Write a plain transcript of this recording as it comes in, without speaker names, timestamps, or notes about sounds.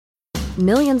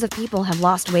Millions of people have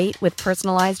lost weight with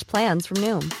personalized plans from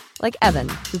Noom. Like Evan,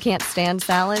 who can't stand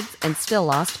salads and still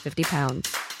lost 50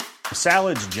 pounds.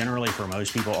 Salads generally for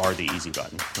most people are the easy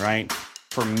button, right?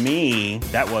 For me,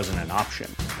 that wasn't an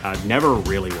option. I never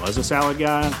really was a salad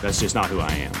guy. That's just not who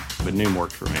I am. But Noom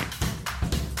worked for me.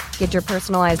 Get your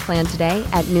personalized plan today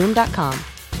at Noom.com.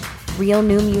 Real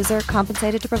Noom user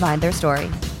compensated to provide their story.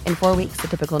 In 4 weeks, the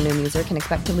typical Noom user can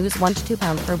expect to lose 1 to 2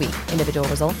 pounds per week. Individual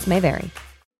results may vary.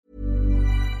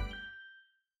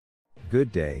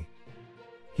 Good day.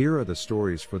 Here are the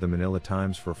stories for the Manila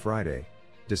Times for Friday,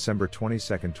 December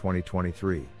 22,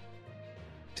 2023.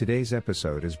 Today's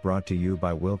episode is brought to you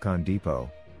by Wilcon Depot,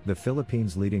 the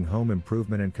Philippines' leading home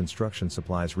improvement and construction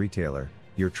supplies retailer,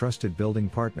 your trusted building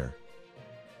partner.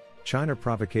 China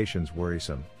provocations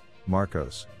worrisome,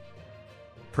 Marcos.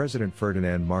 President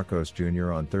Ferdinand Marcos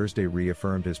Jr. on Thursday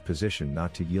reaffirmed his position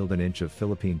not to yield an inch of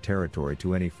Philippine territory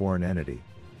to any foreign entity.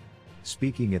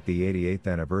 Speaking at the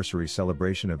 88th anniversary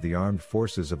celebration of the Armed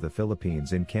Forces of the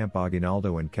Philippines in Camp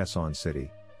Aguinaldo in Quezon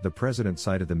City, the president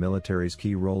cited the military's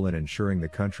key role in ensuring the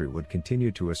country would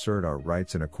continue to assert our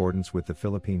rights in accordance with the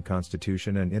Philippine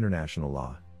Constitution and international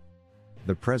law.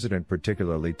 The president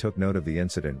particularly took note of the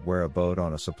incident where a boat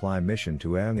on a supply mission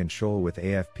to Ayungin Shoal with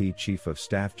AFP Chief of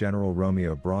Staff General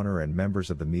Romeo Brawner and members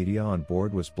of the media on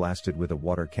board was blasted with a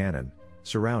water cannon,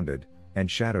 surrounded, and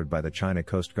shadowed by the China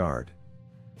Coast Guard.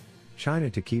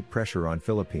 China to keep pressure on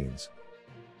Philippines.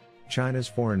 China's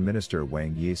Foreign Minister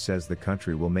Wang Yi says the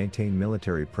country will maintain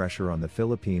military pressure on the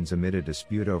Philippines amid a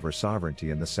dispute over sovereignty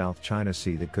in the South China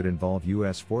Sea that could involve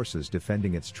U.S. forces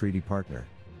defending its treaty partner.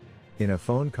 In a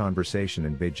phone conversation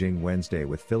in Beijing Wednesday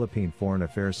with Philippine Foreign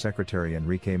Affairs Secretary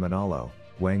Enrique Manalo,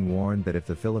 Wang warned that if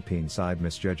the Philippine side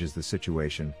misjudges the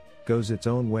situation, goes its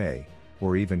own way,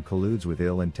 or even colludes with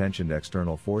ill-intentioned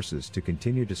external forces to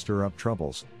continue to stir up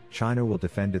troubles, China will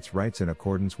defend its rights in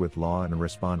accordance with law and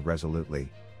respond resolutely,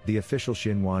 the official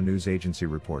Xinhua news agency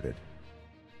reported.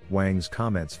 Wang's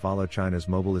comments follow China's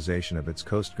mobilization of its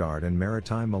Coast Guard and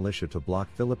maritime militia to block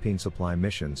Philippine supply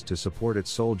missions to support its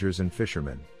soldiers and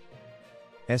fishermen.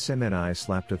 SMNI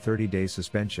slapped a 30-day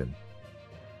suspension.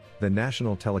 The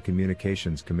National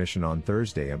Telecommunications Commission on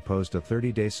Thursday imposed a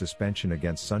 30-day suspension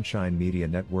against Sunshine Media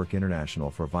Network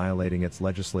International for violating its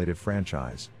legislative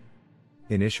franchise.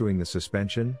 In issuing the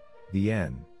suspension, the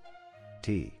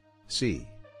NTC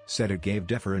said it gave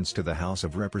deference to the House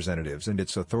of Representatives and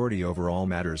its authority over all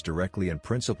matters directly and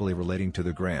principally relating to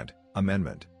the grant,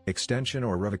 amendment, extension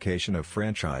or revocation of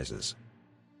franchises.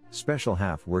 Special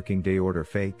half-working day order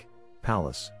fake,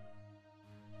 Palace.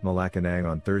 Malacanang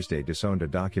on Thursday disowned a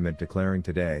document declaring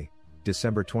today,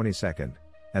 December 22,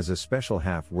 as a special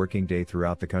half-working day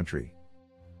throughout the country.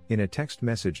 In a text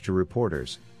message to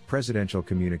reporters, Presidential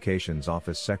Communications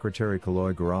Office Secretary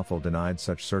Kaloy Garofal denied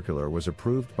such circular was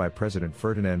approved by President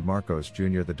Ferdinand Marcos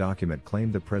Jr. The document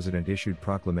claimed the president issued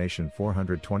Proclamation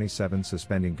 427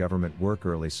 suspending government work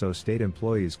early so state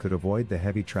employees could avoid the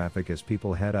heavy traffic as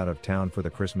people head out of town for the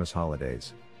Christmas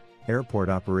holidays. Airport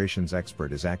operations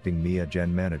expert is acting MIA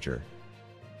Gen manager.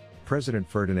 President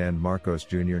Ferdinand Marcos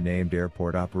Jr. named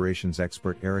airport operations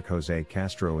expert Eric Jose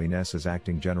Castro Ines as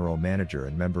acting general manager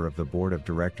and member of the board of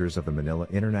directors of the Manila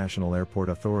International Airport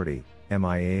Authority,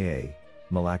 MIAA,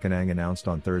 Malacanang announced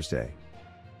on Thursday.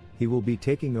 He will be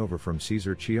taking over from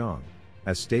Cesar Chiong,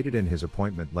 as stated in his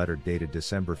appointment letter dated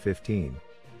December 15,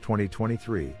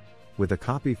 2023, with a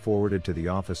copy forwarded to the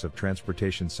Office of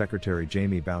Transportation Secretary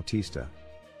Jamie Bautista.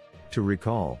 To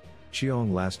recall,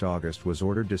 Chiong last August was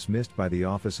ordered dismissed by the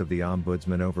Office of the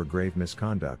Ombudsman over grave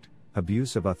misconduct,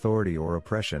 abuse of authority or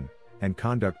oppression, and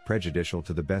conduct prejudicial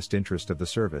to the best interest of the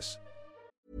service.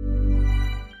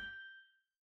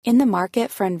 In the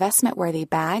market for investment-worthy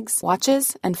bags,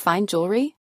 watches, and fine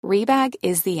jewelry, Rebag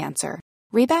is the answer.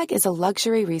 Rebag is a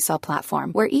luxury resale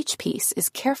platform where each piece is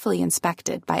carefully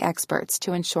inspected by experts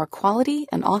to ensure quality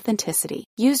and authenticity.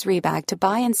 Use Rebag to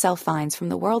buy and sell finds from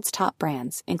the world's top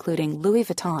brands, including Louis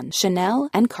Vuitton, Chanel,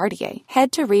 and Cartier.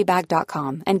 Head to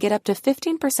Rebag.com and get up to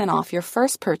 15% off your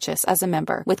first purchase as a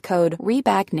member with code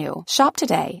REBAGNEW. Shop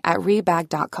today at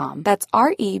Rebag.com. That's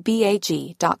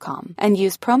REBAG.com. And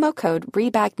use promo code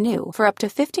REBAGNEW for up to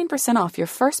 15% off your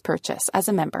first purchase as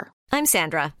a member. I'm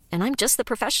Sandra, and I'm just the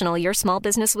professional your small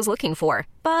business was looking for.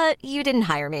 But you didn't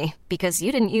hire me because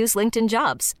you didn't use LinkedIn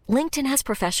Jobs. LinkedIn has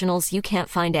professionals you can't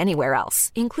find anywhere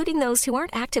else, including those who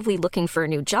aren't actively looking for a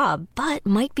new job, but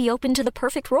might be open to the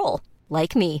perfect role,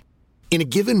 like me. In a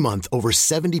given month, over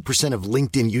 70% of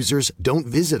LinkedIn users don't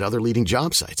visit other leading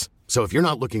job sites. So if you're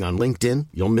not looking on LinkedIn,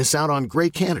 you'll miss out on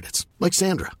great candidates, like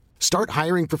Sandra. Start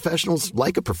hiring professionals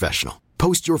like a professional.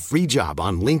 Post your free job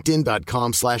on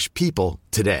linkedin.com/people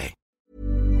today.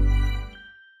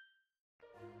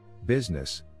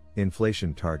 Business,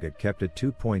 inflation target kept at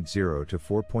 2.0 to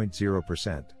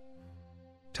 4.0%.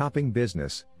 Topping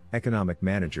business, economic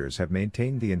managers have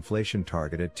maintained the inflation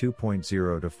target at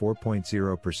 2.0 to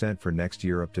 4.0% for next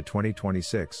year up to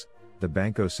 2026, the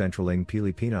Bangko Sentral ng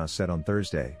Pilipinas said on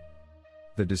Thursday.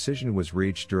 The decision was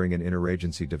reached during an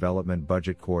Interagency Development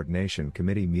Budget Coordination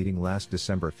Committee meeting last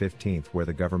December 15 where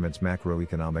the government's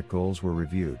macroeconomic goals were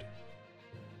reviewed.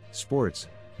 Sports,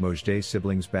 Mojde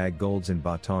siblings bag golds in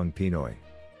Batang Pinoy.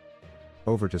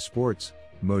 Over to sports,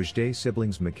 Mojde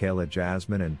siblings Michaela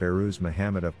Jasmine and Beruz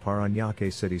Muhammad of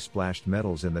Parañaque City splashed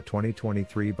medals in the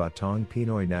 2023 Batang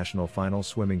Pinoy National Final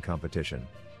Swimming Competition.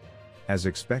 As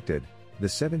expected, the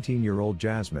 17-year-old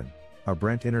Jasmine, a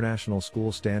Brent International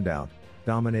School standout,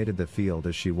 dominated the field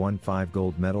as she won 5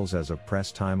 gold medals as of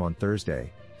press time on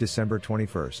Thursday, December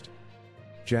 21.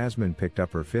 Jasmine picked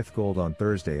up her 5th gold on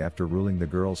Thursday after ruling the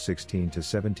girls' 16 to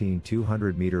 17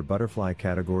 200-meter butterfly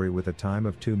category with a time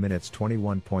of 2 minutes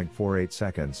 21.48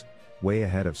 seconds, way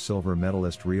ahead of silver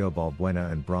medalist Rio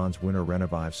Balbuena and bronze winner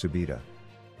Renevive Subida.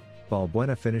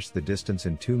 Balbuena finished the distance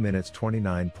in 2 minutes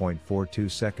 29.42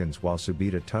 seconds while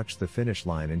Subida touched the finish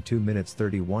line in 2 minutes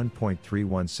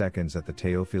 31.31 seconds at the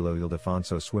Teofilo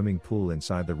Ildefonso swimming pool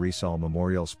inside the Rizal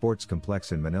Memorial Sports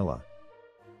Complex in Manila.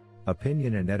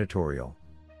 Opinion and editorial.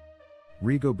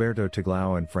 Rigoberto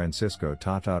Tiglao and Francisco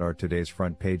Tatad are today's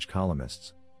front page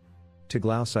columnists.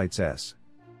 Tiglao cites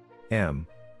S.M.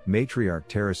 Matriarch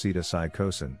Teresita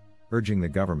Saicosan, urging the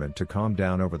government to calm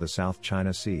down over the South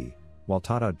China Sea, while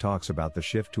Tatad talks about the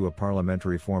shift to a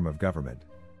parliamentary form of government.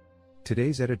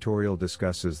 Today's editorial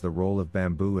discusses the role of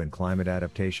bamboo in climate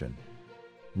adaptation.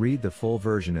 Read the full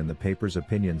version in the paper's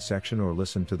opinion section or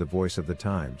listen to the Voice of the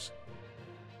Times.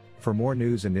 For more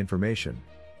news and information,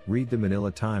 read the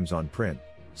Manila Times on print,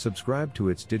 subscribe to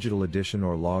its digital edition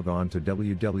or log on to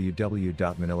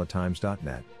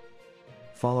www.manilatimes.net.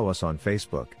 Follow us on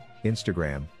Facebook,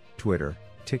 Instagram, Twitter,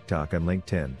 TikTok and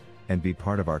LinkedIn, and be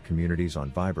part of our communities on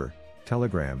Viber,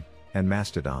 Telegram, and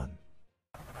Mastodon.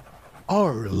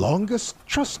 Our longest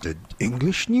trusted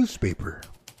English newspaper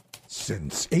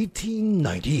since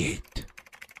 1898.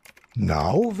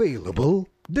 Now available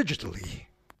digitally.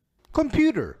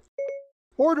 Computer.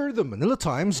 Order the Manila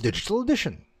Times Digital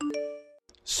Edition.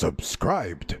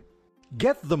 Subscribed.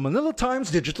 Get the Manila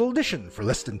Times Digital Edition for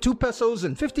less than 2 pesos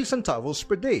and 50 centavos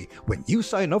per day when you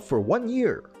sign up for 1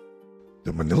 year.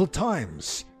 The Manila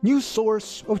Times, news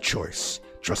source of choice,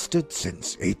 trusted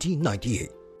since 1898.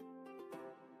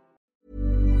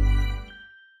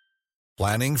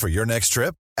 Planning for your next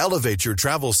trip? Elevate your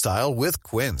travel style with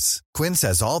Quince. Quince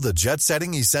has all the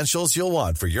jet-setting essentials you'll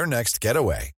want for your next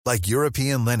getaway, like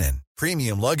European linen,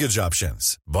 premium luggage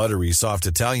options, buttery soft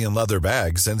Italian leather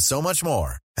bags, and so much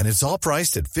more. And it's all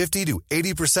priced at 50 to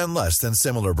 80% less than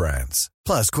similar brands.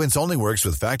 Plus, Quince only works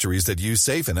with factories that use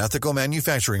safe and ethical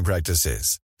manufacturing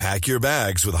practices. Pack your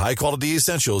bags with high-quality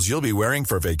essentials you'll be wearing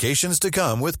for vacations to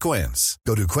come with Quince.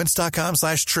 Go to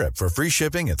quince.com/trip for free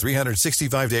shipping and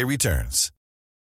 365-day returns.